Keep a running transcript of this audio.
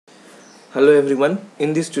Hello everyone,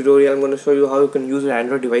 in this tutorial I'm going to show you how you can use your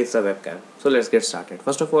Android device as a webcam. So let's get started.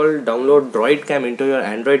 First of all, download Droidcam into your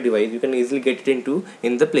Android device. You can easily get it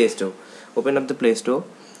in the Play Store. Open up the Play Store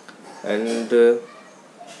and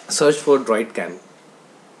search for Droidcam.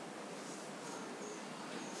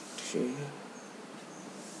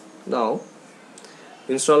 Now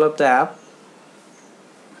install up the app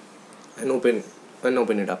and open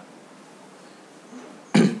it up.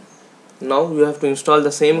 Now you have to install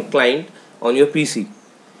the same client on your PC.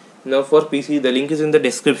 Now for PC, the link is in the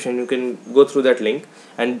description. You can go through that link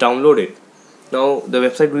and download it. Now the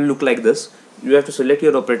website will look like this. You have to select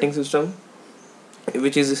your operating system,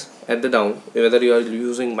 which is at the down, whether you are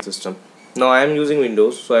using my system. Now I am using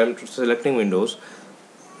Windows, so I am selecting Windows,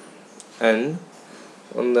 and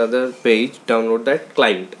on the other page download that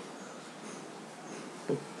client.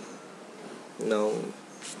 Now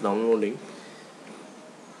it's downloading.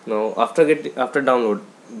 Now after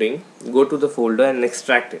downloading, go to the folder and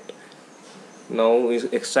extract it. Now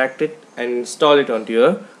extract it and install it onto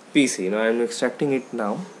your PC. Now I am extracting it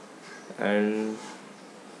now and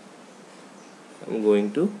I'm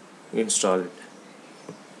going to install it.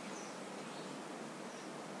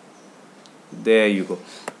 There you go.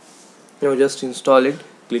 Now just install it,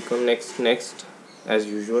 click on next as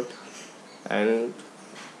usual, and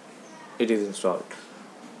it is installed.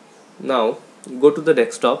 Now go to the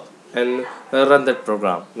desktop and run that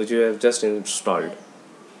program which you have just installed.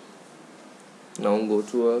 Now I'm going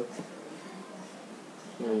to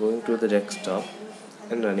the desktop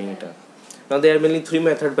and running it up. Now there are mainly three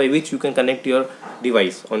methods by which you can connect your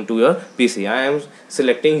device onto your PC. I am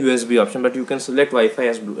selecting USB option, but you can select Wi-Fi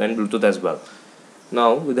and Bluetooth as well.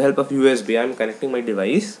 Now with the help of USB, I am connecting my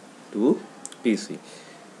device to PC.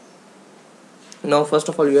 Now first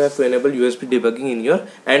of all, you have to enable USB debugging in your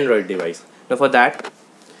Android device. Now for that,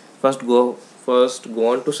 first go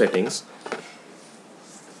on to settings,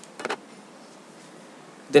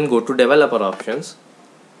 then go to developer options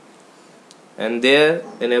and there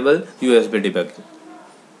enable USB debugging.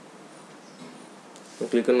 So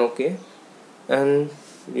click on OK and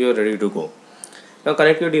you are ready to go. Now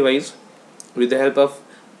connect your device with the help of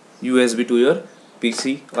USB to your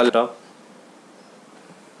PC or laptop.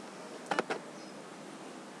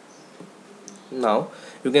 Now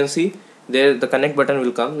you can see there the connect button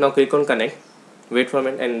will come. Now click on connect, wait for a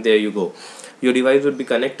minute, and there you go. Your device will be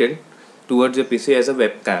connected towards your PC as a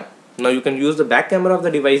webcam. Now you can use the back camera of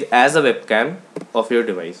the device as a webcam of your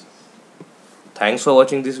device. Thanks for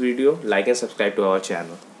watching this video. Like and subscribe to our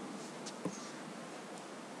channel.